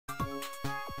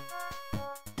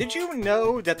Did you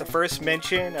know that the first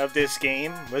mention of this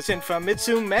game was in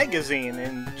Famitsu magazine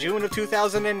in June of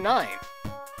 2009?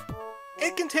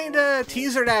 It contained a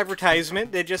teaser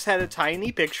advertisement that just had a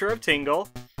tiny picture of Tingle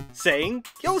saying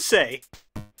Yosei,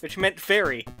 which meant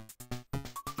fairy.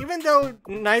 Even though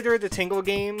neither of the Tingle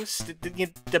games,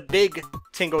 the big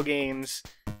Tingle games,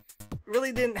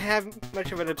 really didn't have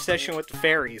much of an obsession with the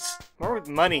fairies, more with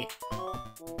money.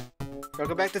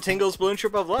 Welcome back to Tingle's Balloon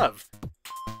Trip of Love.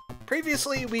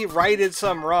 Previously, we righted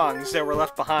some wrongs that were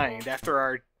left behind after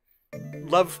our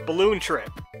love balloon trip.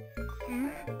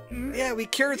 Yeah, we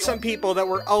cured some people that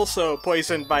were also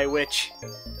poisoned by a witch.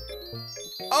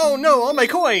 Oh no, all my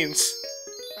coins!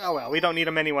 Oh well, we don't need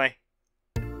them anyway.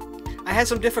 I had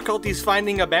some difficulties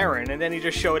finding a Baron, and then he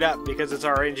just showed up because it's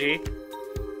RNG.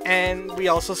 And we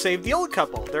also saved the old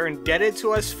couple. They're indebted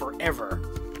to us forever.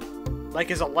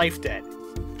 Like as a life debt.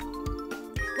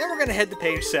 Then we're gonna head to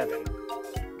page 7.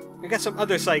 We got some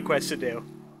other side quests to do.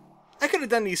 I could have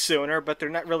done these sooner, but they're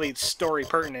not really story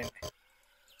pertinent.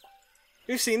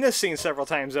 We've seen this scene several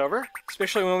times over,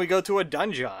 especially when we go to a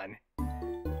dungeon.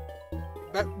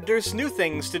 But there's new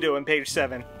things to do in page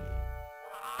 7.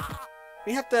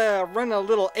 We have to run a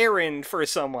little errand for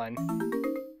someone.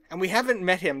 And we haven't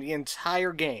met him the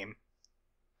entire game.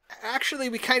 Actually,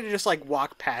 we kind of just like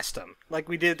walk past him, like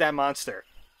we did that monster.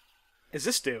 Is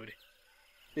this dude?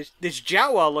 This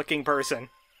Jawa looking person.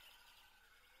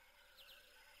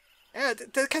 Yeah,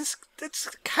 that's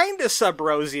kind of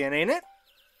Sub-Rosian, ain't it?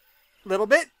 Little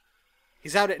bit.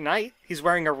 He's out at night. He's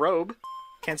wearing a robe.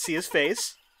 Can't see his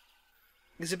face.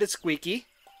 He's a bit squeaky.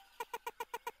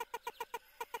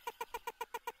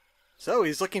 So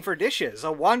he's looking for dishes.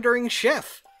 A wandering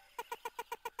chef.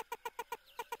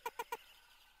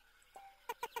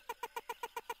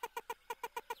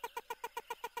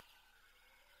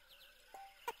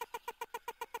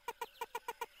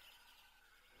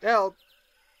 Well,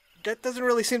 that doesn't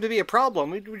really seem to be a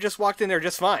problem. We just walked in there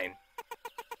just fine.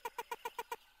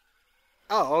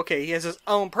 Oh, okay, he has his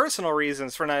own personal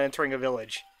reasons for not entering a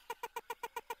village.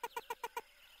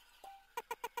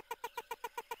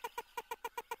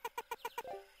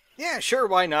 Yeah, sure,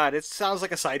 why not? It sounds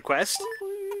like a side quest.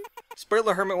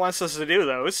 Spurtler Hermit wants us to do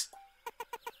those.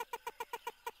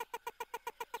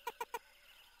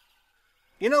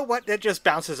 You know what? That just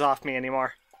bounces off me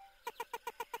anymore.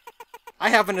 I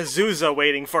have an Azusa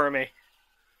waiting for me.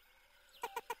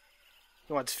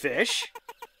 He wants fish,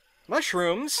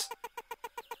 mushrooms,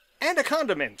 and a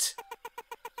condiment.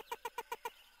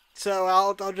 So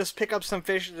I'll just pick up some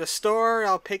fish at the store,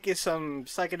 I'll pick you some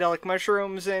psychedelic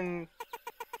mushrooms, and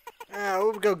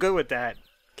we'll go good with that.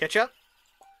 Ketchup?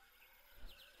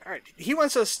 Alright, he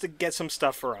wants us to get some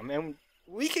stuff for him, and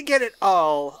we can get it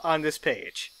all on this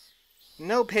page.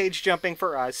 No page jumping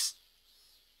for us.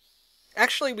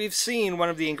 Actually, we've seen one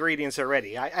of the ingredients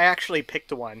already. I actually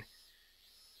picked one.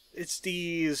 It's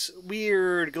these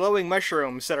weird glowing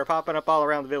mushrooms that are popping up all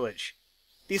around the village.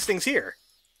 These things here.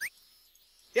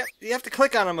 Yep, you have to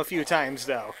click on them a few times,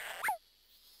 though.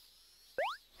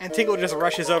 And Tingle just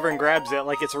rushes over and grabs it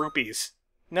like it's rupees.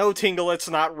 No, Tingle, it's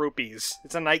not rupees.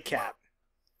 It's a nightcap.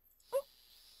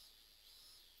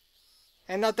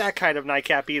 And not that kind of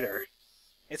nightcap either.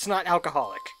 It's not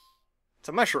alcoholic. It's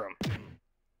a mushroom.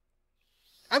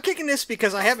 I'm kicking this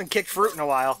because I haven't kicked fruit in a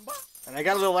while, and I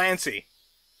got a little antsy.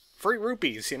 Free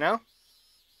rupees, you know?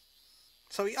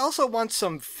 So he also wants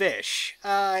some fish.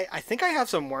 I think I have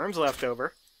some worms left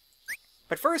over.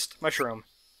 But first, mushroom.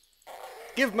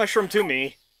 Give mushroom to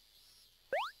me.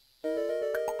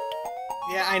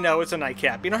 Yeah, I know, it's a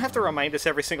nightcap. You don't have to remind us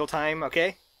every single time,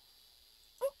 okay?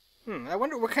 I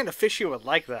wonder what kind of fish you would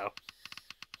like, though.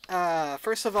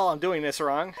 First of all, I'm doing this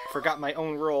wrong. Forgot my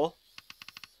own rule.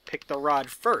 Pick the rod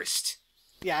first.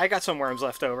 Yeah, I got some worms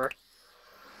left over.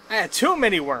 I had too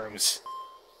many worms!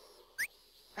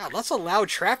 Wow, lots of loud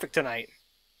traffic tonight.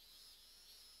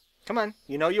 Come on,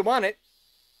 you know you want it.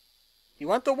 You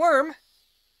want the worm?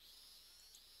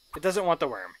 It doesn't want the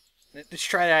worm. Let's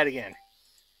try that again.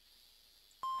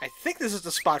 I think this is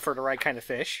the spot for the right kind of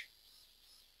fish.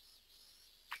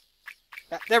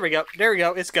 There we go,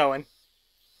 it's going.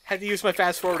 Had to use my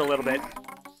fast forward a little bit.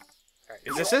 Alright,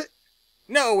 is this it?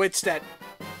 No, it's that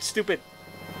stupid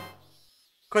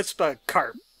Kutzpah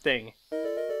carp thing.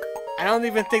 I don't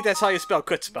even think that's how you spell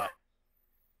Kutzpah.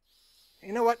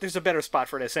 You know what? There's a better spot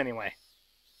for this anyway.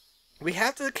 We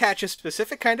have to catch a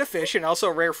specific kind of fish and also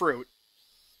rare fruit.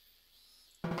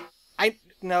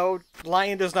 No,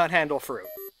 lion does not handle fruit.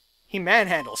 He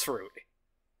manhandles fruit.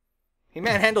 He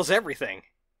manhandles everything.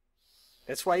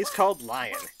 That's why he's called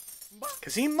Lion.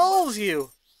 'Cause he mauls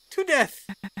you to death.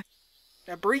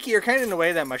 Bariki, you're kind of in the way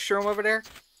of that mushroom over there.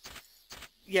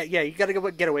 Yeah, you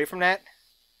gotta get away from that.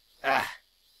 Ah.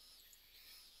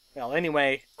 Well,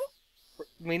 anyway,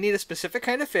 we need a specific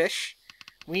kind of fish.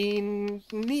 We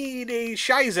need a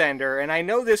Shyzander, and I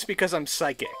know this because I'm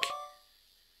psychic.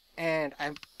 And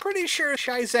I'm pretty sure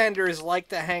Shyzanders like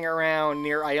to hang around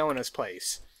near Iona's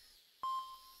place.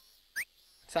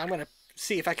 So I'm gonna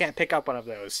see if I can't pick up one of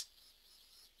those.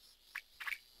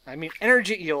 I mean,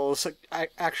 energy eels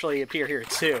actually appear here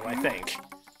too, I think.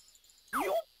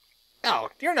 Oh,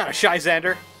 you're not a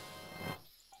Shyzander.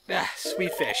 Ah,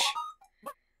 sweet fish.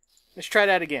 Let's try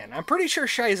that again. I'm pretty sure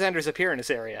Shyzanders appear in this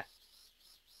area.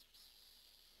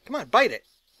 Come on, bite it.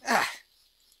 Ah.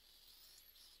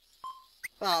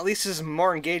 Well, at least this is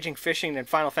more engaging fishing than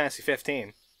Final Fantasy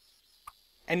 15.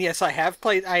 And yes, I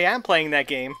am playing that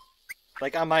game.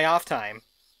 Like, on my off time.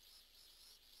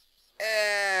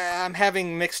 I'm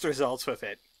having mixed results with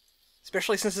it.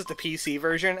 Especially since it's the PC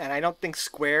version, and I don't think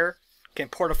Square can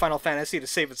port a Final Fantasy to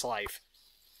save its life.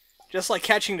 Just like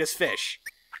catching this fish.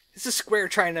 This is Square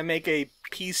trying to make a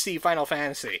PC Final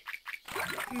Fantasy.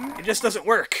 It just doesn't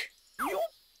work.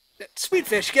 Sweet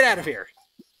fish, get out of here.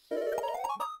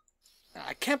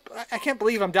 I can't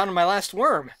believe I'm down to my last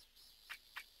worm.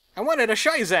 I wanted a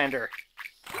Shyzander.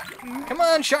 Come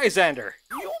on, Shyzander.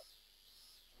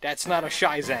 That's not a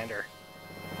Shyzander.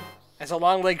 That's a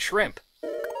long-legged shrimp.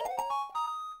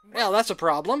 Well, that's a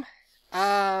problem.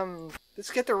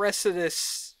 Let's get the rest of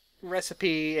this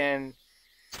recipe, and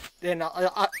then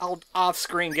I'll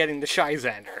off-screen getting the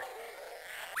Shyzander.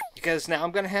 Because now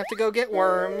I'm going to have to go get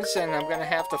worms, and I'm going to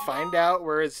have to find out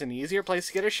where it's an easier place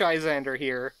to get a Shyzander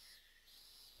here.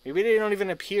 Maybe they don't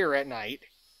even appear at night.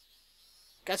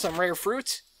 Got some rare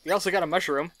fruits. We also got a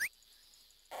mushroom.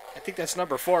 I think that's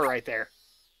number 4 right there.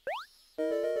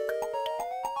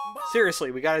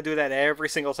 Seriously, we gotta do that every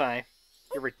single time.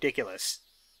 You're ridiculous.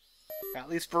 At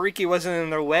least Bariki wasn't in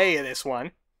the way of this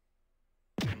one.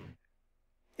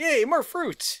 Yay, more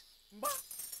fruits!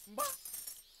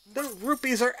 The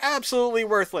rupees are absolutely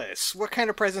worthless. What kind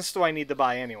of presents do I need to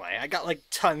buy anyway? I got like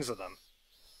tons of them.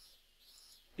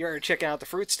 You're checking out the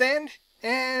fruit stand?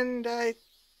 And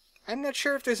I'm not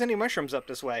sure if there's any mushrooms up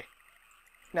this way.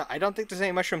 No, I don't think there's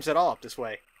any mushrooms at all up this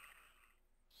way.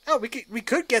 Oh, we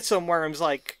could get some worms,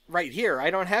 like, right here.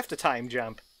 I don't have to time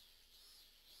jump.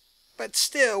 But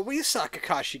still, we saw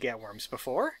Kakashi get worms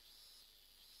before.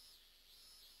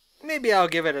 Maybe I'll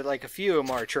give it, like, a few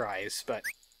more tries, but,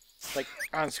 like,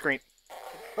 on screen.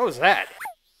 What was that?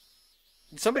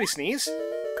 Did somebody sneeze?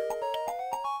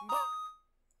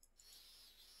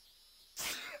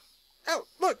 Oh,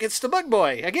 look, it's the bug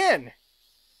boy, again!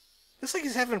 Looks like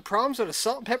he's having problems with a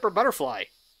salt and pepper butterfly.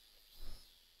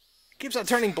 Keeps on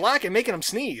turning black and making him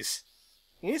sneeze.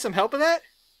 You need some help with that?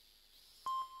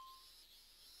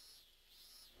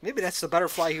 Maybe that's the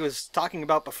butterfly he was talking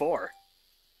about before.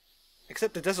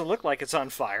 Except it doesn't look like it's on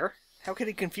fire. How could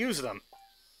he confuse them?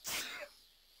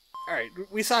 Alright,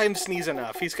 we saw him sneeze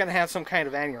enough. He's gonna have some kind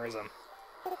of aneurysm.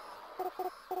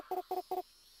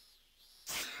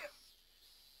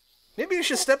 Maybe you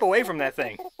should step away from that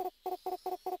thing.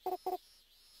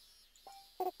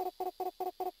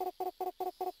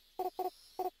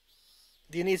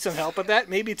 Do you need some help with that?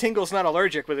 Maybe Tingle's not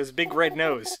allergic with his big red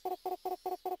nose.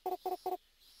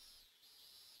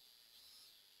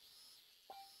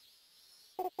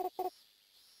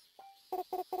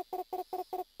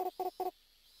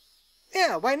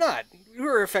 Yeah, why not? We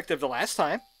were effective the last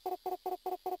time.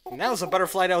 And that was a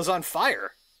butterfly that was on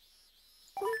fire.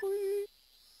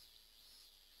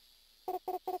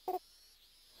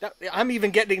 I'm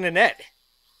even getting the net.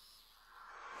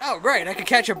 Oh, right, I could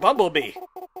catch a bumblebee.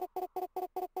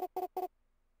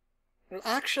 Well,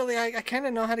 actually, I kind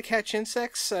of know how to catch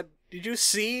insects. Did you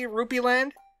see Rupee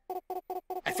Land?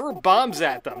 I threw bombs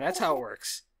at them. That's how it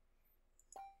works.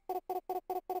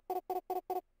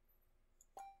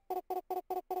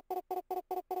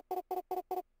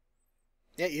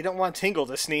 Yeah, you don't want Tingle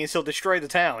to sneeze. He'll destroy the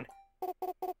town.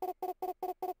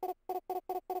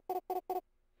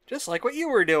 Just like what you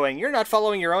were doing. You're not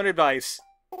following your own advice.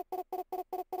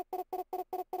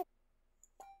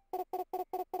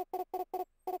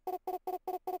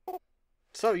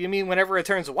 So, you mean whenever it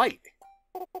turns white?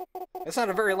 That's not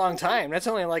a very long time. That's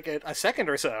only like a second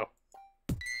or so.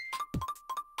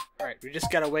 Alright, we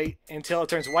just gotta wait until it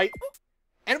turns white.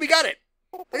 And we got it!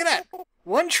 Look at that!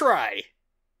 One try!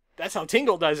 That's how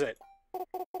Tingle does it.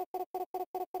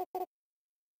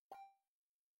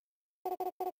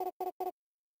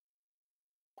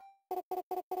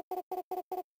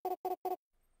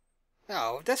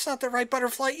 Oh, that's not the right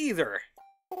butterfly either.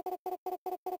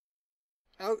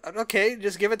 Oh, okay,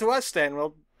 just give it to us then.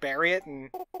 We'll bury it and,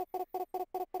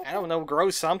 I don't know, grow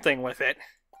something with it.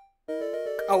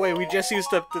 Oh wait, we just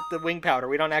used the wing powder.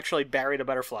 We don't actually bury the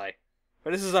butterfly.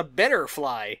 But this is a better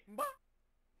fly.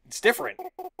 It's different.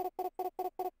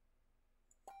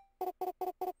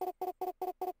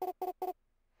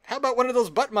 How about one of those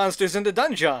butt monsters in the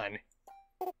dungeon?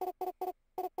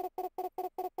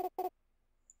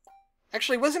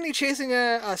 Actually, wasn't he chasing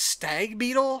a stag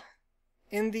beetle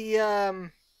in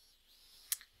the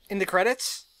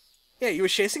credits? Yeah, he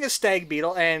was chasing a stag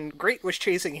beetle, and Great was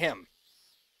chasing him.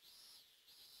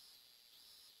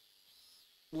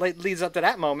 Leads up to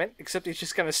that moment, except he's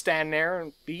just gonna stand there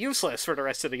and be useless for the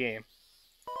rest of the game.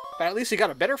 But at least he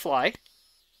got a better fly.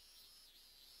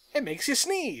 It makes you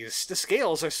sneeze. The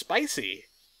scales are spicy.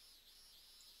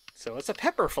 So it's a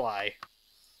pepper fly.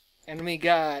 And we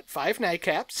got 5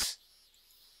 nightcaps.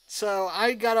 So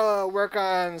I gotta work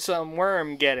on some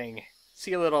worm getting.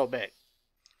 See a little bit.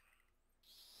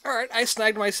 Alright, I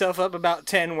snagged myself up about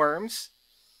 10 worms.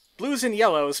 Blues and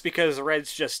yellows because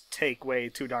reds just take way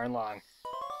too darn long.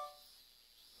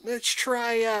 Let's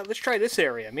try this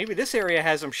area. Maybe this area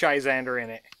has some Shyzander in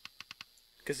it.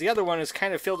 Because the other one is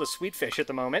kind of filled with sweetfish at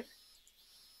the moment.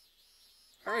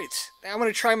 Alright, I'm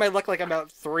going to try my luck like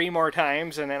about 3 more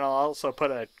times, and then I'll also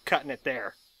put a cut in it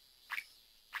there.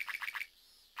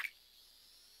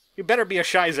 You better be a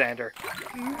Shyzander.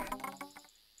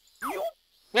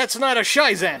 That's not a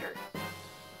Shyzander!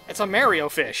 It's a Mario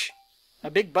fish.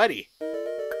 A big buddy.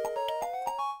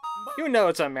 You know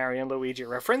it's a Mario and Luigi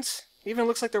reference. Even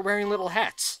looks like they're wearing little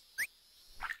hats.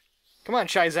 Come on,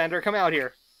 Shyzander, come out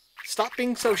here. Stop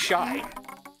being so shy.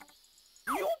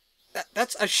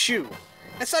 That's a shoe.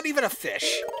 That's not even a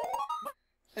fish.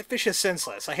 That fish is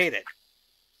senseless. I hate it.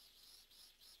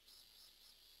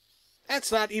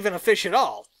 That's not even a fish at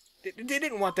all. They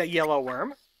didn't want that yellow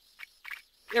worm.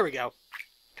 There we go.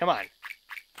 Come on.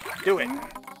 Do it.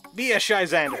 Be a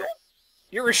Shyzander.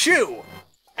 You're a shoe.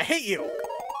 I hate you.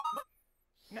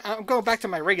 I'm going back to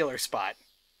my regular spot.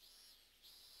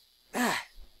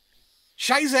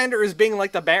 Shyzander is being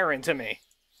like the Baron to me.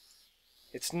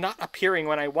 It's not appearing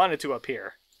when I want it to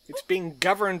appear. It's being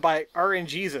governed by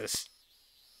RNGesus.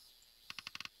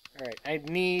 Alright, I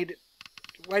need...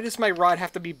 Why does my rod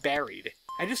have to be buried?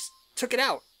 I just took it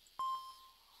out.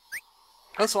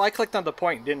 Oh, so I clicked on the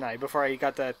point, didn't I, before I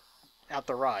got out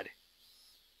the rod.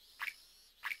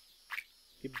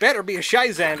 You better be a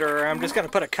Shyzander or I'm just gonna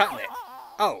put a cut in it.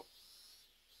 Oh.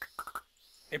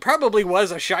 It probably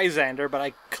was a Shyzander, but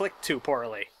I clicked too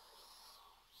poorly.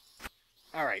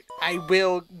 Alright, I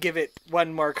will give it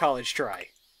one more college try.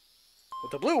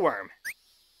 With the blue worm.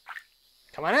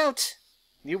 Come on out.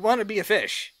 You want to be a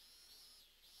fish.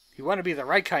 You want to be the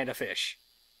right kind of fish.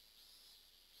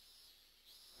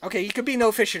 Okay, you could be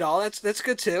no fish at all. That's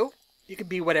good too. You could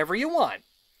be whatever you want.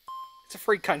 It's a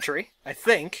free country, I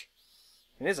think.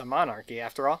 It is a monarchy,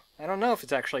 after all. I don't know if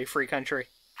it's actually a free country.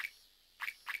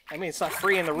 I mean, it's not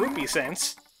free in the rupee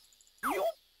sense.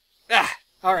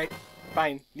 Alright,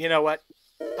 fine. You know what?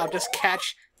 I'll just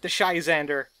catch the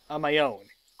Shyzander on my own.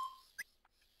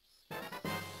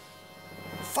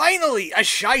 Finally, a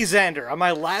Shyzander on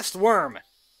my last worm.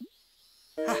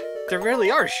 They really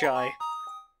are shy.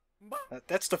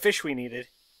 That's the fish we needed.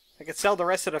 I could sell the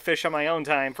rest of the fish on my own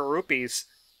time for rupees.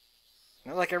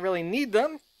 Not like I really need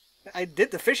them. I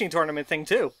did the fishing tournament thing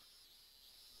too.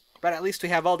 But at least we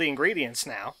have all the ingredients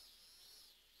now.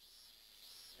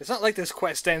 It's not like this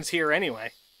quest ends here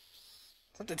anyway.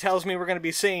 Something tells me we're going to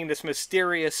be seeing this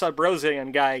mysterious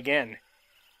Sub-Rosian guy again.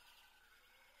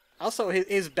 Also,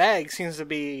 his bag seems to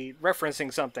be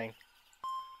referencing something.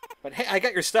 But hey, I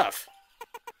got your stuff.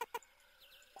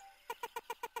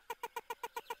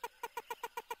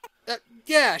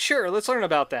 Yeah, sure, let's learn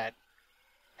about that.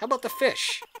 How about the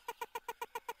fish?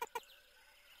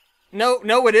 No,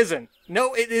 it isn't.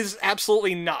 No, it is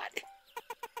absolutely not.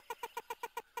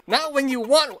 Not when you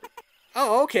want...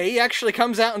 Oh, okay, he actually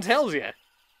comes out and tells you.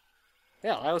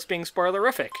 Yeah, I was being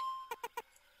spoilerific.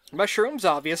 Mushrooms,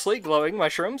 obviously, glowing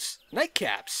mushrooms.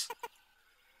 Nightcaps.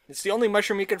 It's the only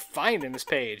mushroom you could find in this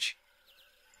page.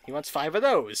 He wants 5 of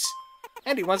those.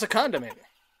 And he wants a condiment.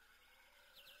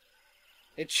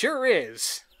 It sure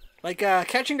is. Like,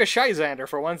 catching a Shyzander,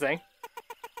 for one thing.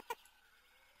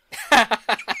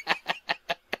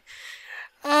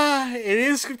 It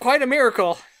is quite a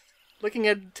miracle. Looking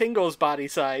at Tingle's body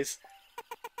size.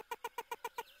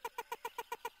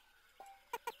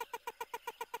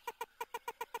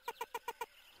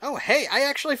 Oh, hey, I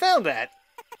actually found that.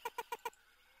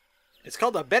 It's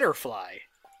called a betterfly.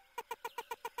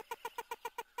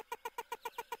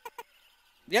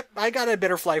 Yep, I got a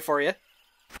betterfly for you.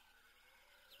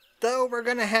 though we're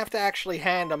gonna have to actually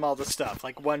hand them all the stuff,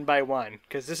 like one by one,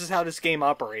 because this is how this game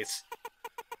operates.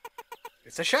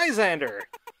 It's a Shyzander!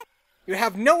 You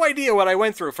have no idea what I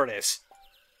went through for this.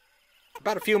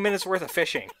 About a few minutes worth of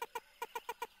fishing.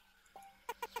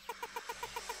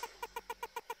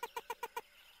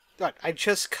 Look, I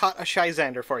just caught a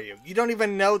Shyzander for you. You don't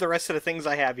even know the rest of the things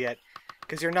I have yet,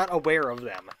 because you're not aware of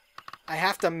them. I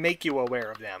have to make you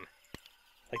aware of them.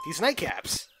 Like these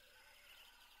nightcaps.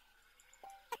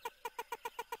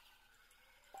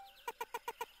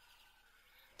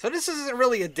 So this isn't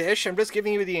really a dish, I'm just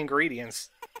giving you the ingredients.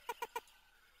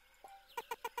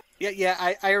 Yeah,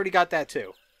 I already got that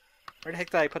too. Where the heck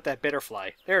did I put that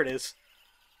bitterfly? There it is.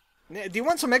 Do you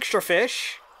want some extra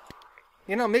fish?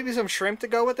 You know, maybe some shrimp to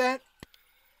go with that?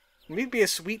 Maybe a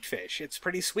sweet fish. It's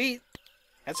pretty sweet.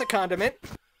 That's a condiment.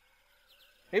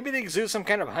 Maybe they exude some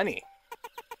kind of honey.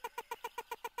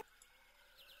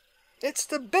 It's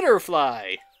the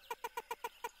bitterfly!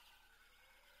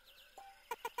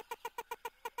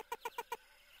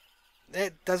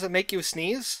 Does it make you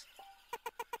sneeze?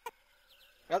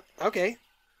 Well, okay.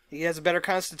 He has a better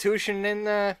constitution than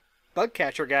the bug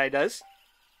catcher guy does.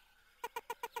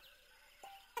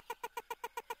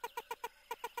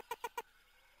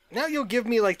 Now you'll give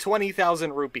me like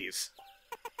 20,000 rupees.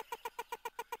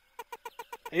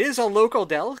 It is a local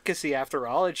delicacy after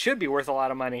all. It should be worth a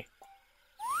lot of money.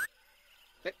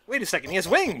 Wait a second, he has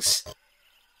wings!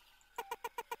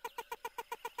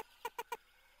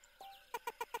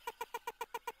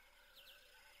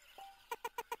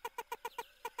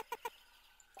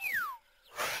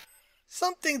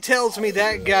 Something tells me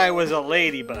that guy was a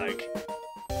ladybug.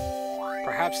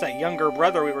 Perhaps that younger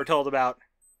brother we were told about.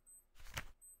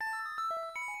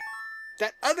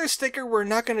 That other sticker we're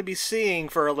not going to be seeing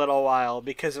for a little while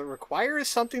because it requires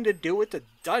something to do with the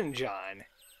dungeon.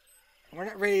 We're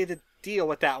not ready to deal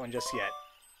with that one just yet.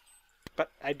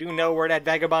 But I do know where that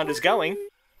vagabond is going.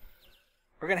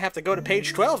 We're going to have to go to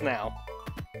page 12 now.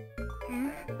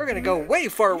 We're going to go way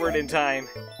forward in time.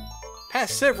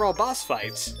 Past several boss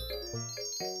fights.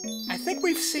 I think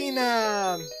we've seen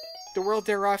the World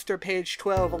Thereafter page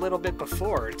 12 a little bit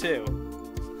before, too.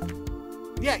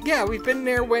 Yeah, we've been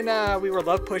there when we were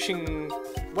love pushing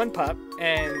one pup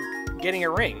and getting a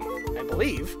ring, I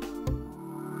believe.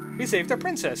 We saved a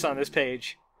princess on this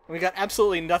page, and we got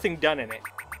absolutely nothing done in it.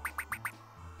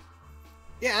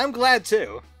 Yeah, I'm glad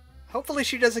too. Hopefully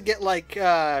she doesn't get, like,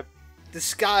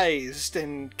 disguised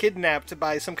and kidnapped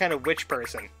by some kind of witch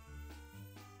person.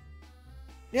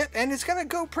 Yep, and it's gonna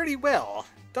go pretty well.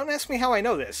 Don't ask me how I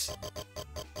know this.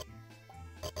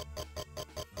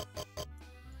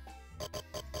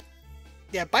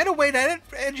 Yeah, by the way, that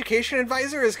education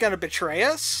advisor is gonna betray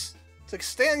us. It's like,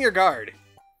 stay on your guard.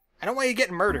 I don't want you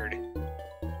getting murdered.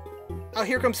 Oh,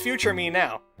 here comes future me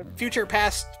now. Future,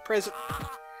 past, present.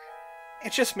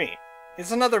 It's just me.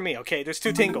 It's another me, okay? There's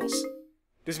two Tingles.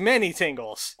 There's many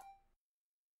Tingles.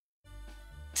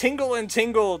 Tingle and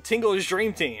Tingle, Tingle's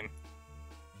Dream Team.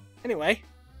 Anyway.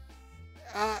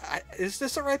 Is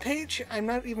this the right page? I'm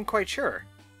not even quite sure.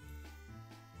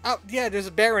 Oh, yeah, there's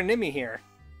a Baron Nimmy here.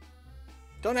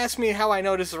 Don't ask me how I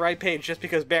know this is the right page just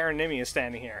because Baron Nimmy is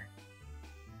standing here.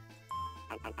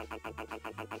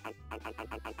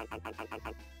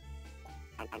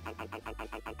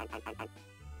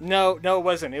 No, it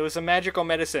wasn't. It was a magical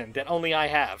medicine that only I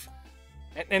have.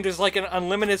 And there's like an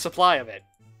unlimited supply of it.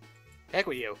 Heck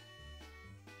with you.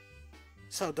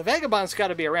 So, the vagabond's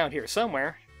gotta be around here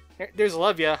somewhere. There's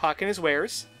Lovia hawking his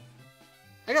wares.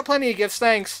 I got plenty of gifts,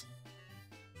 thanks.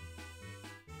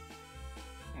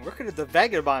 Where could the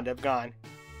vagabond have gone?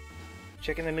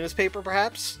 Checking the newspaper,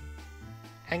 perhaps?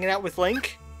 Hanging out with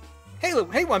Link? Hey,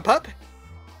 one pup!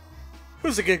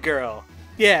 Who's a good girl?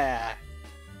 Yeah.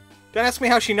 Don't ask me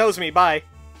how she knows me, bye.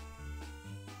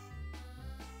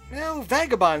 No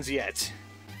vagabonds yet.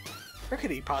 Where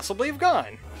could he possibly have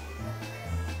gone?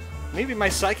 Maybe my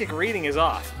psychic reading is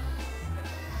off.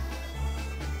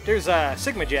 There's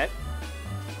Sigma Jet.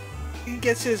 He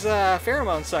gets his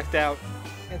pheromone sucked out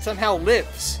and somehow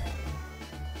lives.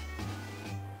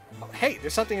 Oh, hey,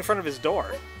 there's something in front of his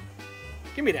door.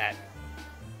 Give me that.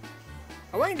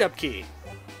 A wind-up key.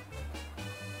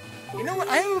 You know what?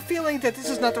 I have a feeling that this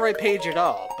is not the right page at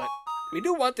all, but we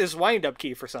do want this wind-up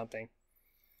key for something.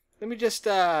 Let me just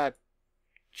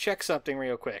check something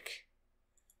real quick.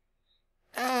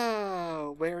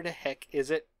 Oh, where the heck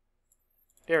is it?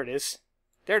 There it is.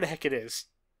 There the heck it is.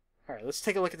 Alright, let's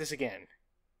take a look at this again.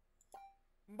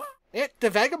 The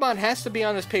vagabond has to be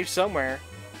on this page somewhere.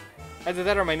 Either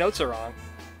that or my notes are wrong.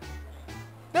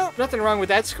 Nope, nothing wrong with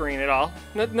that screen at all.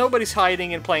 Nobody's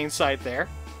hiding in plain sight there.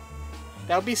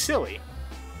 That would be silly.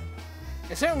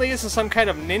 It certainly isn't some kind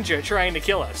of ninja trying to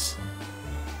kill us.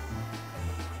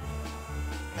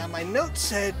 Now, my note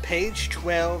said page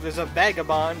 12, there's a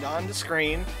vagabond on the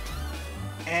screen,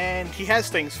 and he has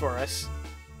things for us.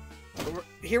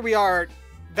 Here we are,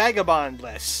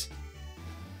 vagabondless.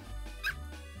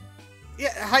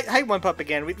 Yeah, hi One Pup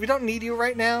again. We don't need you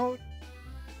right now,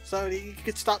 so you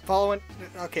could stop following.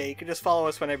 Okay, you can just follow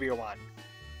us whenever you want.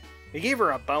 We gave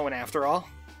her a bone, after all.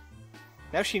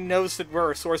 Now she knows that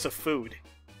we're a source of food.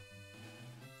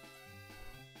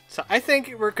 So I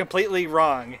think we're completely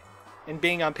wrong in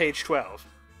being on page 12.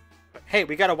 But hey,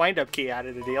 we got a wind-up key out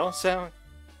of the deal, so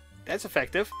that's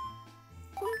effective.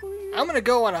 I'm gonna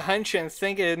go on a hunch and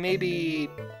think that maybe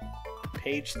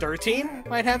page 13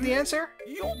 might have the answer.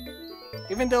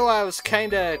 Even though I was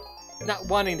kinda not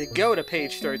wanting to go to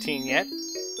page 13 yet.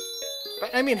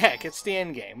 But I mean, heck, it's the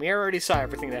end game. We already saw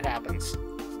everything that happens.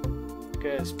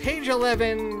 Because page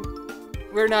 11,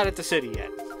 we're not at the city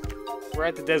yet. We're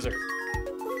at the desert.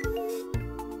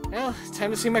 Well, it's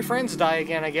time to see my friends die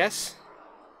again, I guess.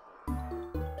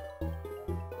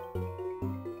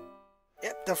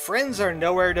 Yep, the friends are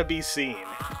nowhere to be seen.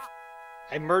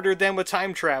 I murdered them with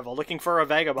time travel, looking for a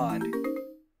vagabond.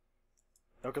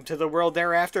 Welcome to the world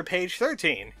thereafter, page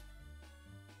 13.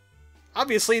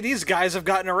 Obviously, these guys have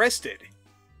gotten arrested.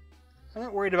 I'm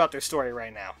not worried about their story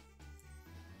right now.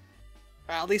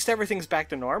 Well, at least everything's back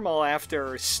to normal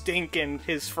after Stink and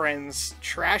his friends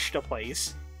trashed the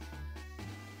place.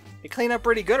 They clean up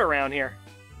pretty good around here.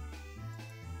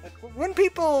 Wouldn't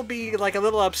people be, like, a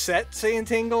little upset saying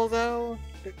Tingle, though?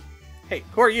 Hey,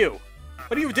 who are you?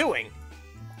 What are you doing?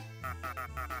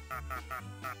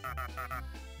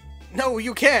 No,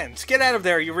 you can't! Get out of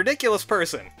there, you ridiculous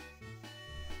person!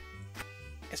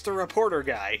 It's the reporter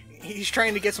guy. He's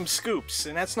trying to get some scoops,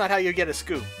 and that's not how you get a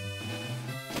scoop.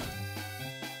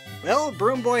 Well,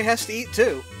 Broom Boy has to eat,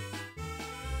 too.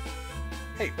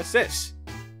 Hey, what's this?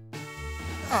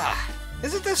 Ah,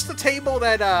 isn't this the table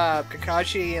that,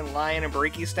 Kakashi and Lion and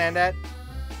Bariki stand at?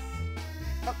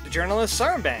 Oh, the journalist's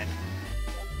armband.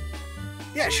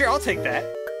 Yeah, sure, I'll take that.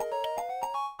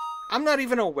 I'm not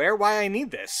even aware why I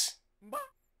need this.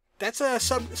 That's a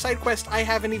side quest I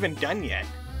haven't even done yet.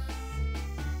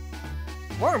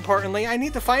 More importantly, I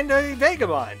need to find a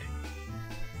vagabond.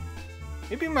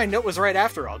 Maybe my note was right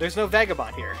after all. There's no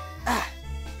vagabond here. Ah,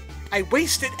 I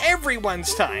wasted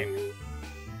everyone's time!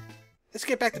 Let's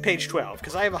get back to page 12,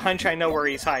 because I have a hunch I know where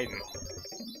he's hiding.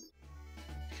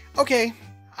 Okay,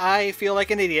 I feel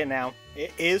like an idiot now.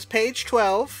 It is page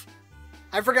 12.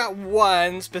 I forgot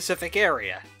one specific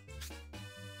area.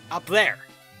 Up there.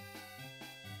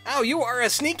 Oh, you are a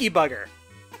sneaky bugger.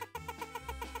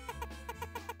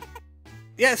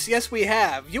 Yes, we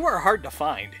have. You are hard to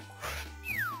find.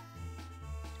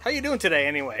 How you doing today,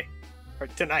 anyway? Or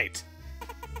tonight?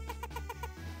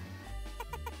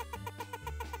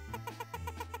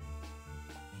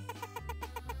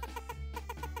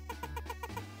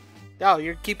 Oh,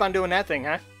 you keep on doing that thing,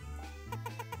 huh?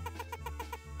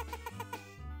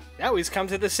 Now he's come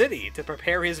to the city to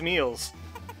prepare his meals.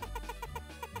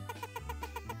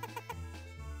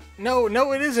 No,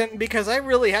 it isn't, because I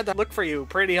really had to look for you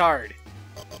pretty hard.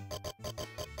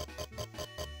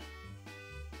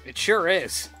 It sure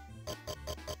is.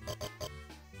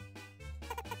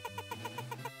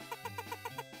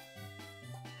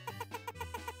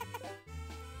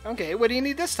 Okay, what do you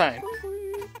need this time?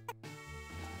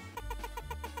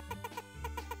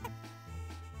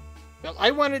 Well,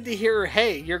 I wanted to hear,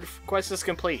 hey, your quest is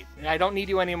complete. I don't need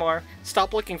you anymore.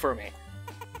 Stop looking for me.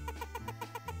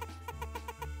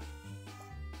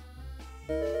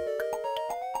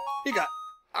 You got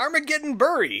Armageddon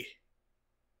Burry.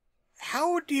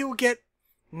 How do you get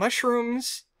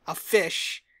mushrooms, a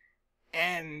fish,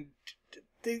 and,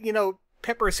 you know,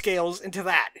 pepper scales into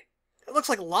that? It looks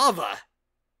like lava.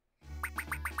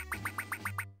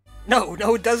 No,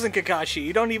 it doesn't, Kakashi.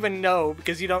 You don't even know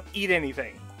because you don't eat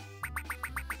anything.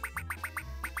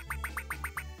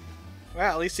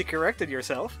 Well, at least you corrected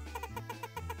yourself.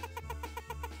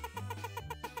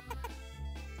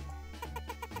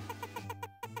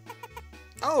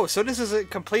 Oh, so this is a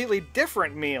completely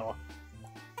different meal.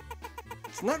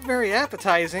 It's not very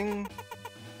appetizing.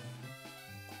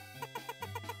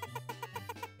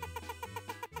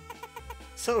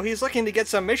 So he's looking to get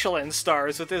some Michelin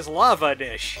stars with his lava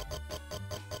dish.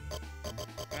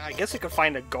 I guess we could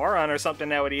find a Goron or something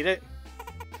that would eat it.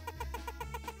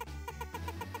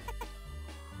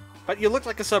 But you look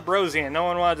like a Sub-Rosie and no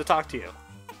one wanted to talk to you.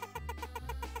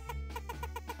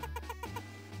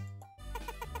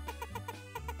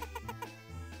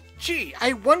 Gee,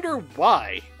 I wonder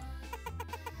why.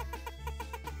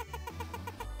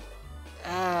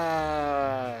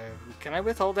 I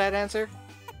withhold that answer?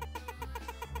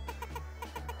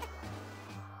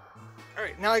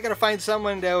 Alright, now I gotta find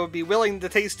someone that would be willing to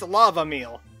taste a lava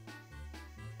meal.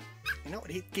 You know what,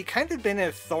 he kind of been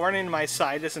a thorn in my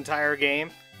side this entire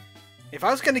game. If I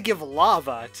was gonna give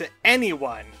lava to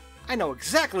anyone, I know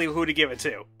exactly who to give it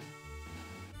to.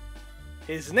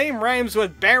 His name rhymes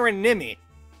with Baron Nimmy.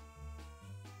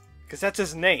 Because that's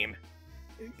his name.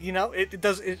 You know, it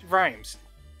rhymes.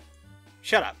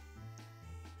 Shut up.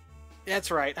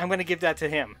 That's right, I'm gonna give that to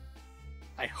him.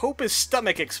 I hope his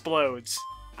stomach explodes.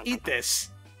 Eat this.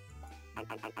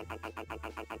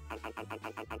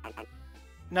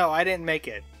 No, I didn't make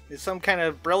it. Some kind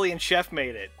of brilliant chef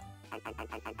made it.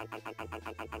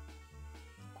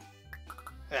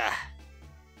 Ah.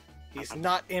 He's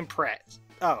not impressed.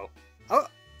 Oh. Oh!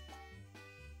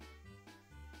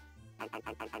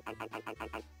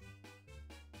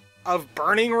 Of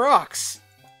burning rocks!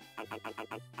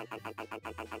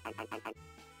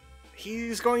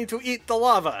 He's going to eat the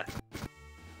lava!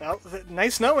 Well,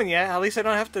 nice knowing you. At least I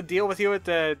don't have to deal with you at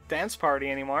the dance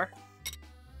party anymore.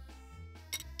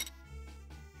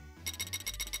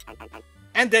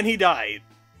 And then he died.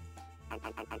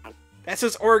 That's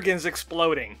his organs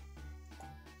exploding.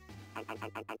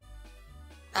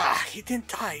 Ah, he didn't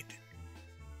die.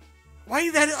 Why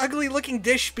did that ugly-looking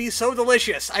dish be so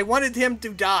delicious? I wanted him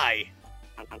to die.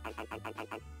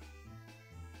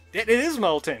 It is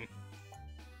molten.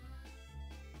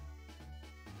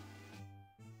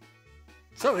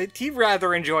 So, he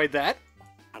rather enjoyed that.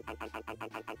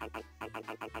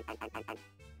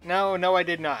 No, I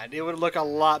did not. It would look a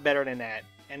lot better than that.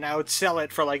 And I would sell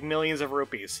it for like millions of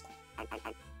rupees.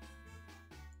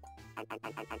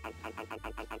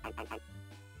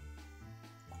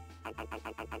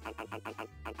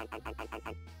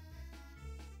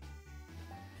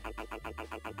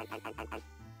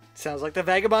 Sounds like the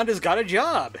vagabond has got a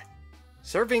job.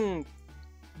 Serving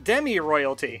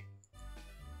demi-royalty.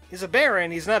 He's a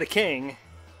baron, he's not a king.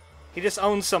 He just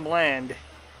owns some land.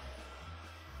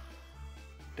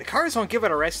 The cars won't give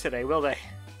it a rest today, will they?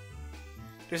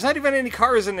 There's not even any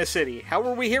cars in the city. How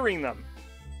are we hearing them?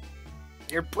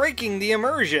 You're breaking the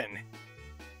immersion.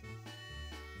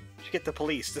 Should get the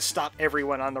police to stop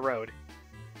everyone on the road.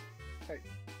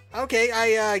 Okay,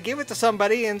 I gave it to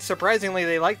somebody, and surprisingly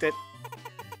they liked it.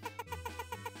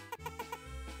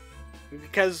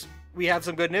 Because we have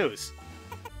some good news.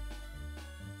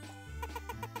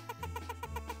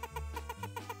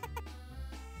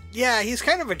 Yeah, he's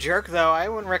kind of a jerk, though. I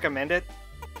wouldn't recommend it.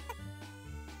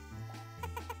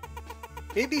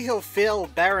 Maybe he'll fill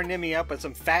Baron Nimmy up with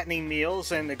some fattening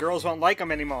meals, and the girls won't like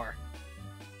him anymore.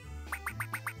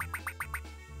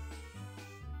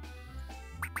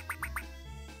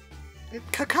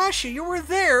 Kakashi, you were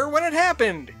there when it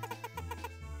happened!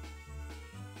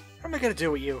 What am I gonna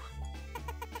do with you?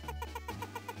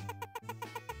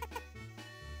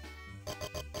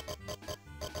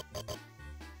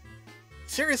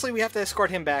 Seriously, we have to escort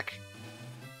him back.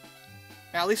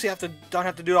 Now, at least we don't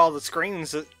have to do all the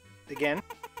screens again.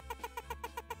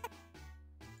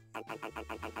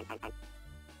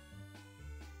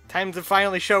 Time to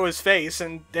finally show his face,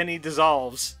 and then he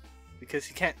dissolves. Because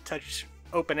he can't touch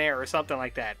open air or something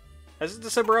like that. Is it the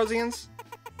Subarosians?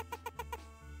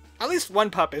 At least one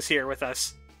pup is here with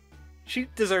us. She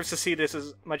deserves to see this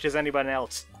as much as anyone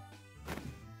else.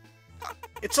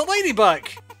 It's a ladybug!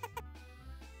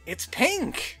 It's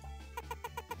pink!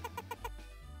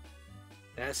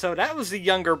 So that was the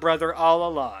younger brother all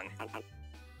along.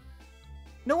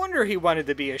 No wonder he wanted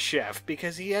to be a chef,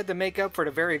 because he had to make up for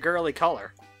the very girly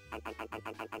color.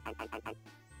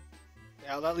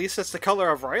 Well, at least it's the color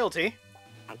of royalty.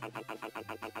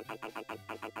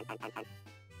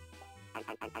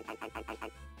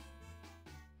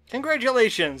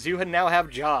 Congratulations, you now have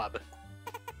a job.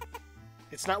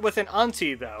 It's not with an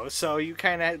auntie, though, so you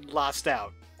kinda lost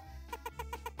out.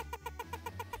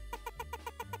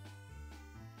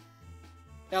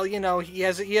 Well, you know, he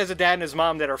has a dad and his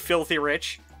mom that are filthy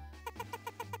rich.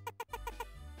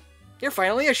 You're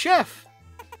finally a chef!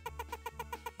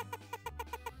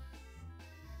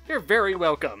 You're very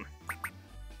welcome.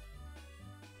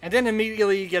 And then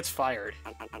immediately he gets fired.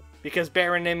 Because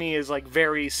Baron Nimmy is, like,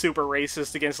 very super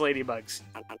racist against ladybugs.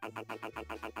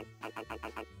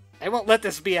 I won't let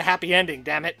this be a happy ending,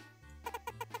 damn it!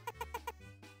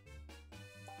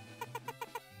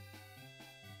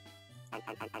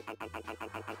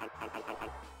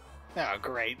 Oh,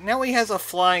 great. Now he has a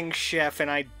flying chef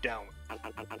and I don't.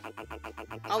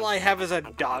 All I have is a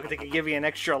dog that can give you an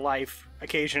extra life,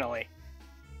 occasionally.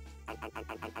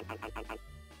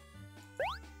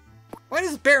 Why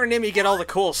does Baron Nimmy get all the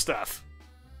cool stuff?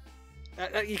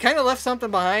 You kind of left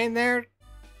something behind there?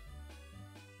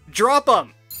 Drop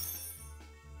him!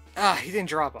 Ah, he didn't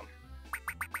drop him.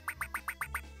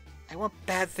 I want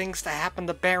bad things to happen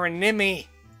to Baron Nimmy.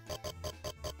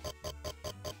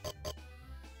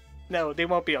 No, they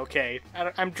won't be okay.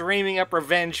 I'm dreaming up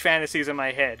revenge fantasies in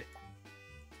my head.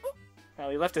 Well,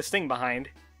 he left his thing behind.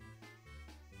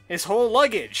 His whole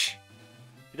luggage!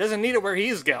 He doesn't need it where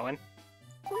he's going.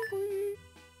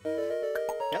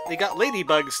 Yep, they got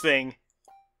Ladybug's thing.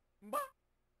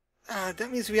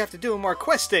 That means we have to do more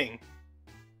questing.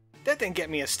 That didn't get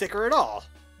me a sticker at all.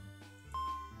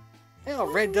 Well,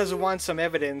 Red doesn't want some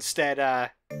evidence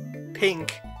that,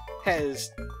 Pink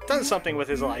has done something with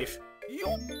his life,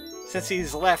 since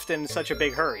he's left in such a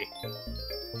big hurry.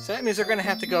 So that means they're gonna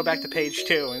have to go back to page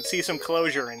 2 and see some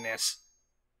closure in this.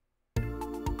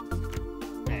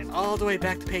 And all the way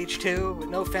back to page 2 with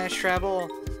no fast travel.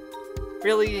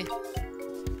 Really?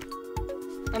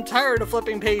 I'm tired of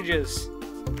flipping pages.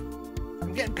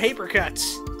 I'm getting paper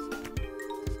cuts.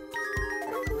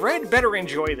 Red better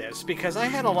enjoy this, because I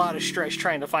had a lot of stress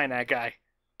trying to find that guy.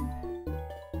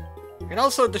 And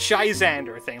also the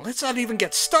Shyzander thing. Let's not even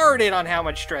get started on how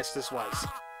much stress this was.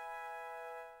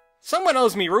 Someone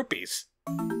owes me rupees.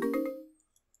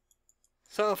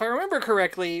 So if I remember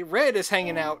correctly, Red is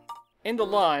hanging out in the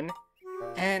lawn.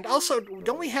 And also,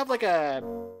 don't we have like a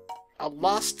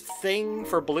lost thing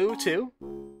for Blue too?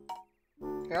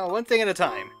 Well, one thing at a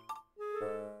time.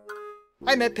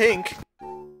 I met Pink.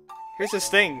 Here's his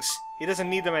things. He doesn't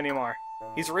need them anymore.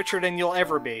 He's richer than you'll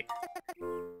ever be.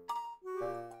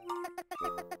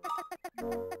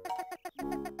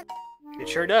 It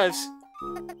sure does.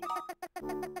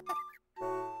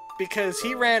 Because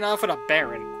he ran off with a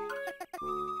Baron.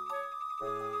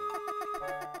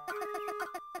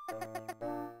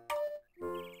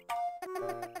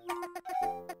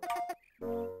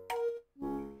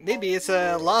 Maybe it's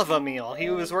a lava meal. He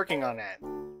was working on that.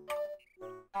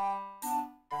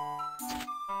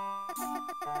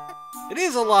 It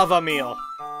is a lava meal!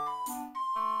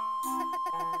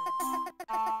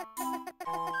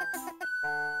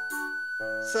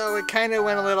 So it kinda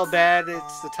went a little bad.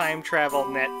 It's the time travel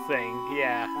net thing,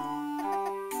 yeah.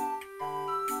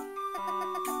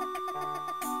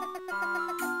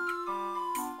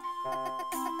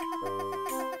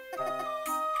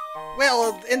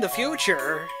 Well, in the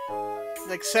future,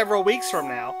 like several weeks from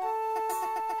now.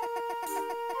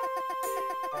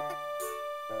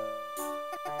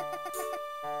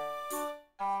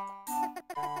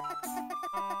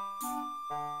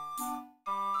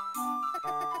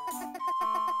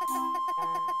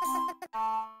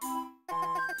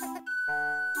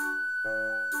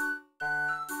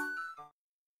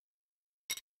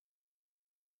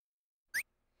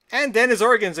 And then his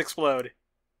organs explode.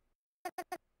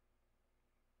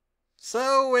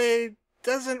 So it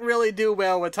doesn't really do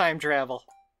well with time travel.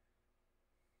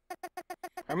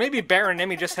 Or maybe Baron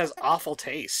Nimmy just has awful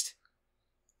taste.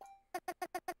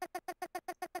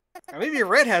 Or maybe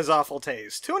Red has awful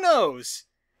taste. Who knows?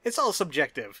 It's all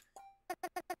subjective.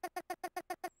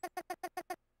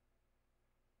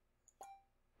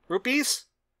 Rupees?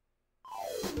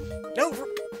 No,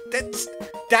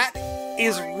 that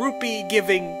is rupee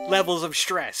giving levels of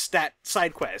stress, that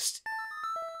side quest.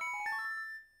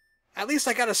 At least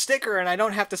I got a sticker and I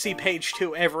don't have to see page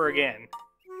 2 ever again.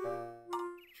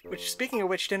 Which, speaking of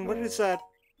which, then what is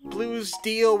Blue's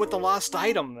deal with the lost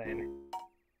item then?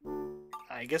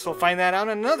 I guess we'll find that out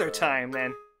another time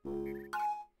then.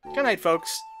 Good night,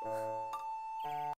 folks.